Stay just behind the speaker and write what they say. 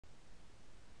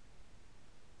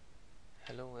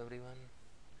Hello everyone.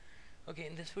 Okay,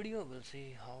 in this video we'll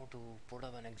see how to put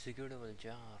up an executable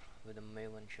jar with a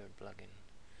maven shared plugin.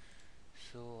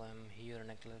 So I'm here in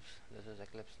Eclipse. This is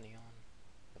Eclipse Neon,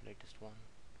 the latest one.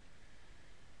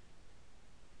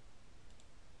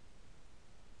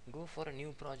 Go for a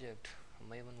new project,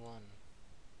 maven 1.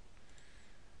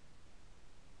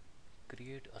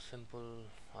 Create a simple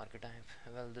archetype.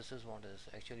 Well, this is what is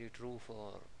actually true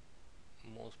for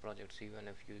most projects, even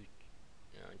if you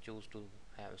choose to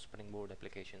have Springboard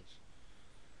applications.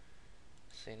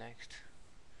 Say next.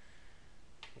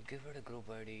 Give it a group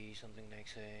ID, something like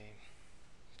say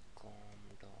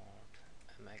com.mx_example.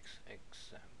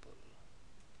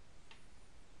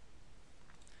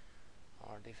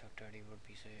 Artifact ID would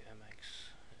be say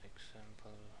mx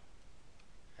example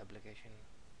application.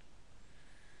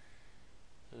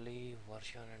 Leave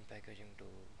version and packaging to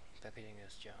packaging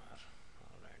as jar.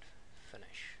 Alright,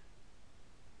 finish.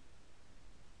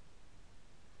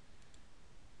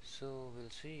 So we'll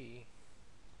see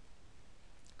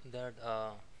that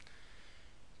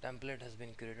template has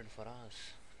been created for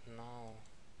us. Now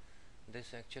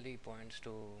this actually points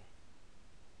to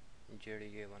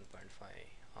JDK 1.5.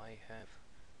 I have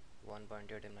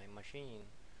 1.8 in my machine.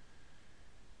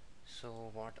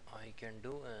 So what I can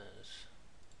do is,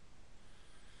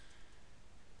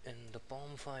 in the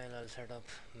POM file I'll set up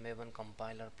maven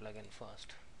compiler plugin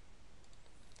first.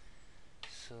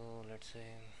 So let's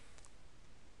say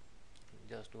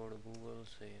just go to Google,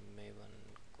 say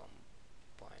maven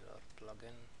compiler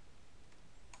plugin,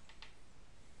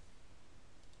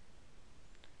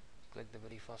 click the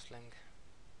very first link,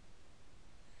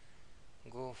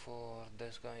 go for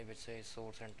this guy which says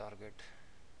source and target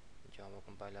Java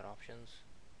compiler options.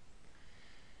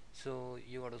 So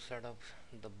you got to set up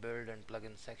the build and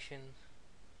plugin section,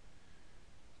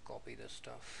 copy this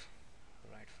stuff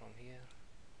right from here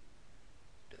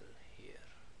till here,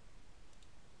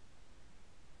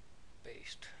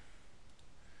 paste,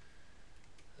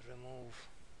 remove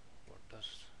what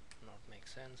does not make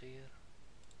sense here,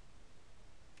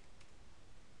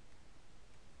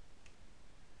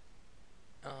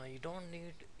 you don't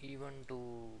need even to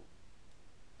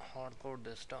hardcode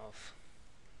this stuff.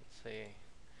 Say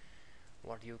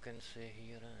what you can say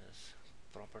here is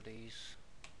properties,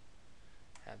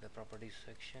 have the properties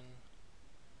section,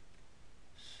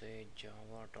 say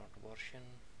java.version,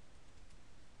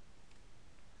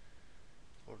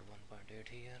 put 1.8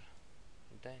 here,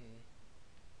 then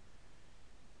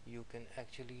you can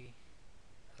actually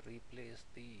replace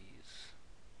these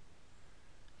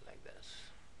like this.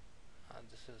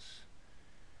 This is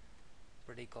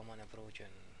pretty common approach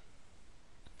in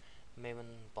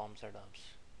maven POM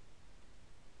setups.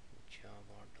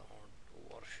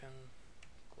 Java.version,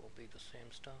 copy the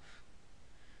same stuff.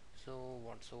 So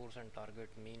what source and target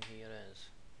mean here is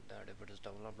that if it is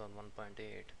developed on 1.8,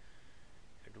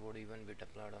 it would even be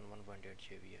deployed on 1.8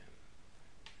 JVM.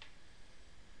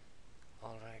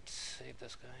 Alright, save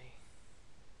this guy.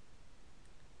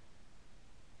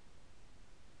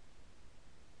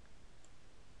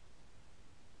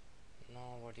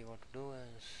 Now what you got to do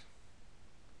is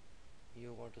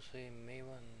you got to say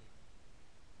maven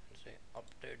and say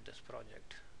update this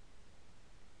project.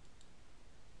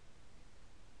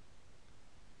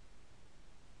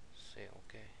 Say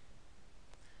OK.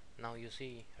 Now you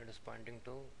see it is pointing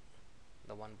to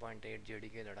the 1.8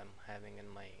 JDK that I'm having in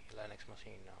my Linux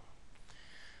machine now.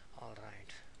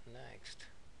 Alright, next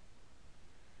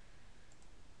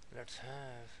let's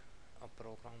have a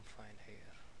program file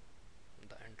here.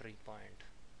 The entry point,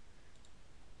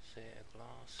 say a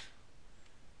class,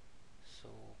 so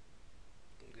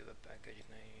give a package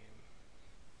name.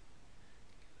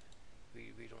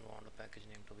 We don't want a package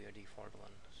name to be a default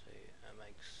one, say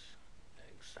mx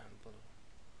example,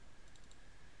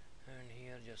 and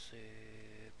here just say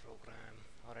program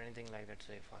or anything like that,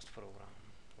 say fast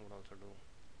program would also do.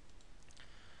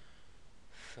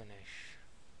 Finish.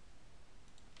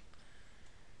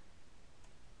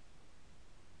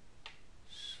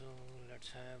 So let's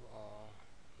have a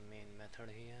main method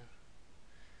here.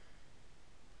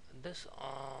 This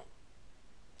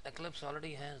Eclipse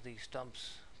already has these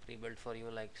stubs pre-built for you,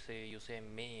 like say you say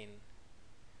main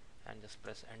and just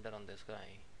press enter on this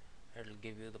guy, it'll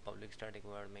give you the public static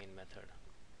void main method.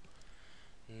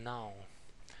 Now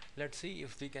let's see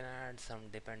if we can add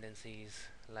some dependencies,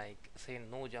 like say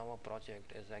no Java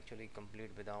project is actually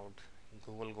complete without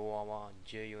Google Guava,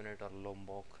 JUnit or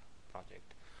Lombok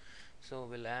project. So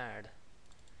we'll add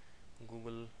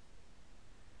Google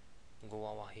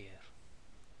Guava here.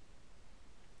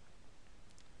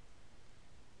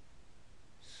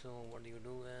 So what you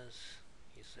do is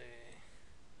you say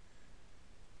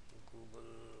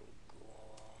Google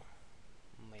Guava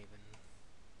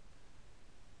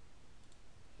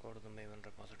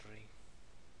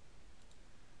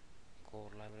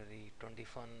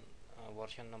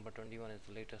version number 21 is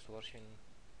the latest version.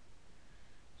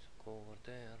 So go over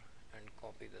there and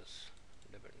copy this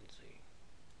dependency.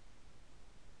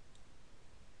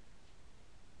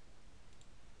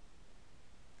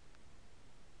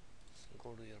 So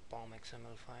go to your POM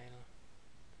XML file,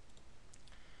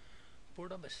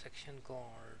 put up a section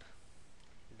called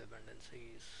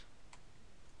dependencies.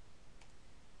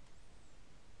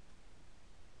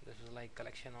 This is like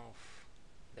collection of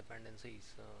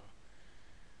dependencies.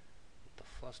 The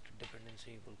first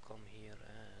dependency will come here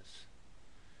as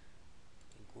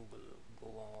Google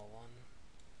Goa 1.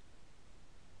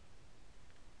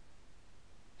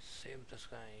 Save this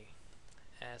guy.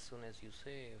 As soon as you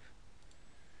save,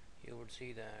 you would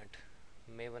see that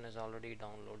Maven has already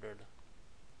downloaded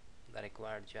the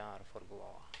required jar for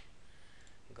Goa.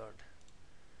 Good.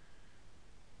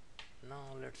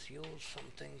 Now let's use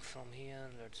something from here.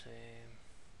 Let's say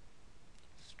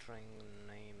string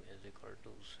name is equal to,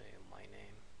 say, my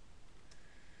name,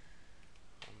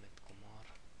 Amit Kumar.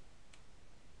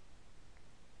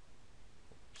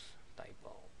 Oops,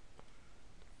 typo.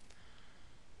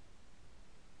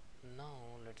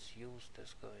 Now let's use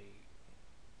this guy.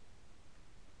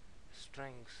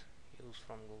 Strings use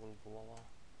from Google Guava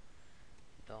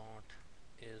dot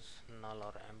is null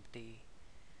or empty.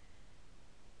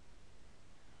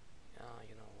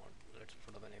 You know what, let's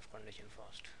put up an if condition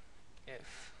first.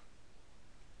 If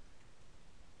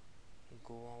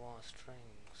Guava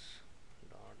strings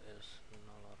dot is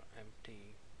null or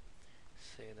empty,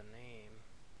 say the name.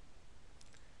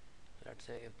 Let's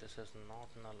say if this is not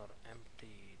null or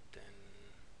empty, then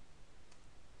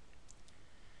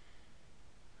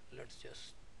let's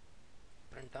just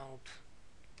print out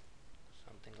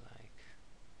something like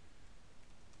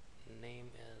name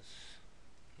is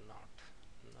not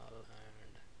null,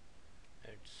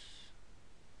 and it's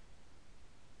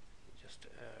just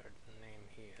add name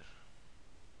here.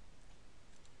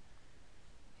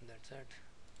 That's it.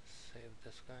 Save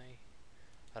this guy,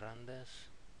 run this.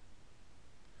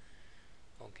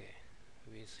 Okay,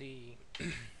 we see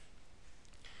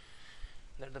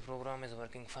that the program is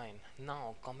working fine.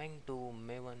 Now coming to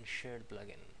Maven shared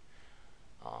plugin.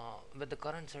 With the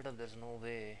current setup, there's no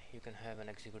way you can have an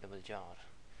executable jar.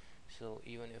 So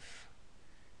even if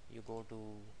you go to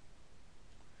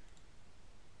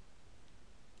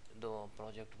the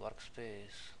project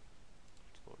workspace,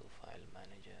 let's go to file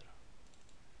manager,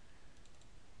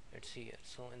 it's here.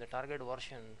 So in the target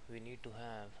version, we need to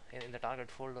have, in the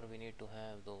target folder, we need to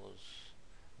have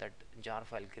that jar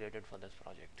file created for this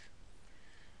project.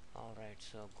 Alright,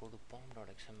 so go to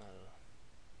pom.xml,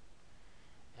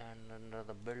 and under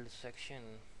the build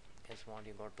section is what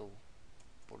you got to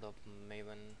put up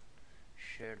Maven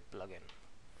shared plugin.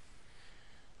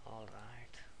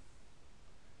 Alright,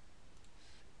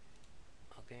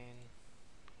 again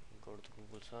go to the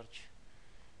Google search,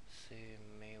 say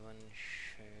Maven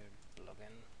shared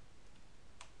plugin.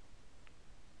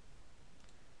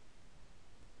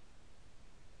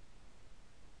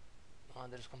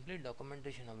 There is complete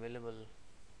documentation available.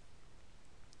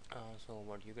 So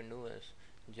what you can do is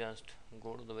just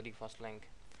go to the very first link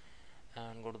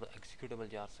and go to the executable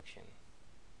jar section,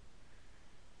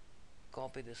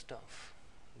 copy this stuff.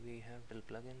 We have till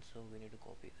plugin, so we need to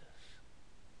copy this.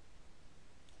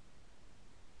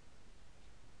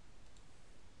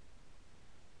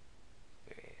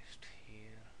 Paste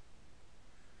here.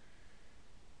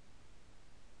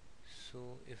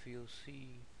 So if you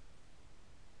see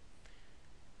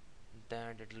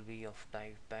that it will be of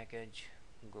type package,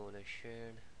 go the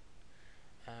shared,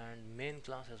 and main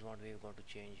class is what we've got to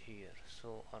change here.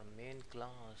 So our main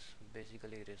class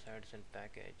basically resides in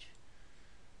package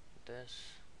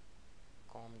this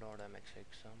com.mx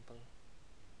example,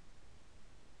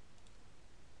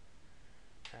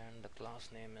 and the class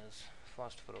name is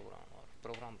first program, or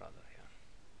program rather. Yeah,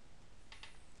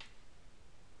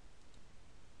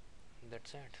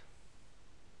 that's it.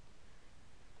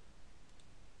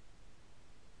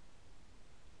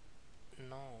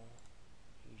 Now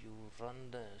you run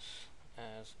this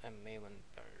as a Maven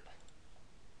build.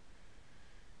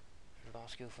 It will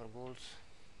ask you for goals,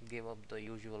 give up the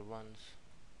usual ones,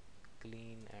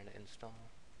 clean and install.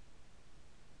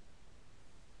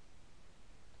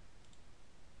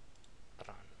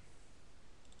 Run.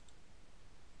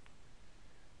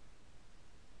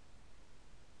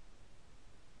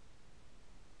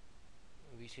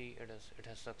 We see it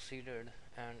has succeeded,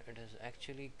 and it has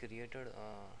actually created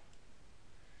a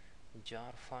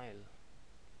jar file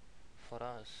for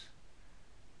us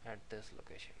at this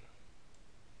location.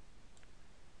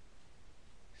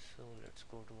 So let's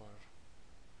go to our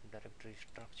directory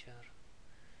structure,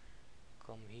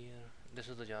 come here, this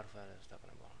is the jar file I was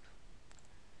talking about.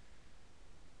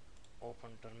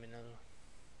 open terminal,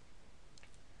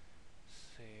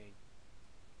 say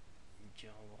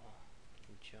java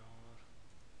jar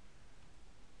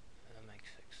mx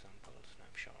example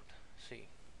snapshot. See,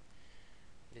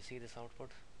 do you see this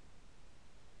output?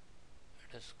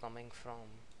 It is coming from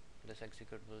this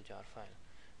executable jar file.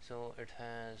 So it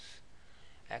has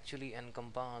actually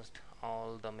encompassed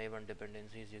all the maven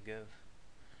dependencies you give,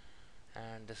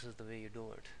 and this is the way you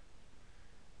do it.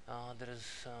 There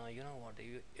is you know what,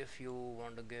 if you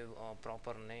want to give a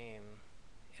proper name,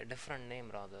 a different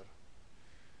name rather,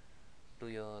 to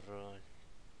your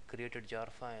created jar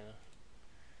file,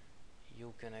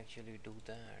 you can actually do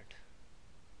that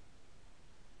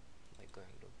by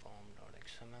going to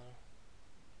pom.xml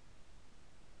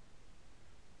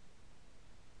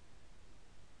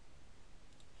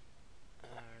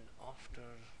and after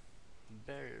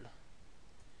build,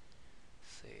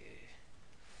 say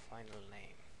final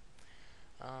name.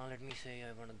 Let me say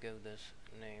I want to give this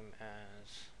name as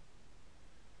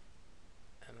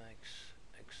mx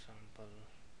example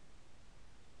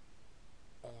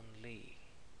only.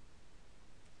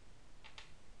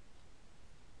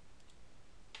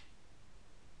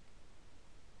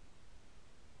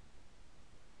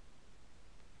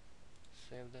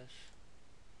 Save this,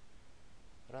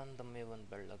 run the maven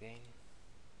build again.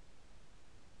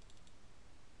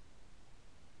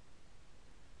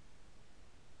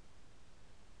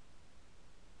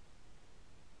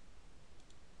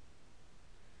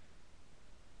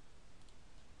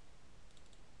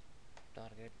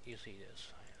 Target, you see this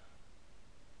file,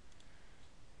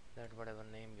 that whatever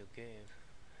name you gave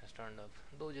has turned up,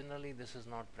 though generally this is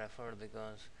not preferred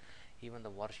because even the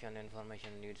version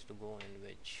information needs to go in,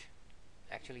 which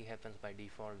actually happens by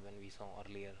default when we saw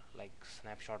earlier, like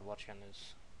snapshot version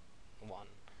is 1.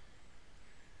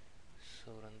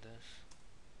 So run this,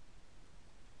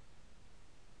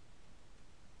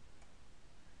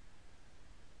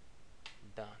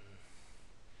 done.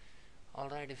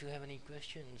 Alright, if you have any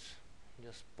questions,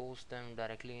 just post them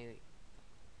directly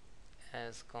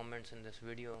as comments in this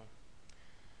video.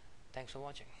 Thanks for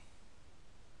watching.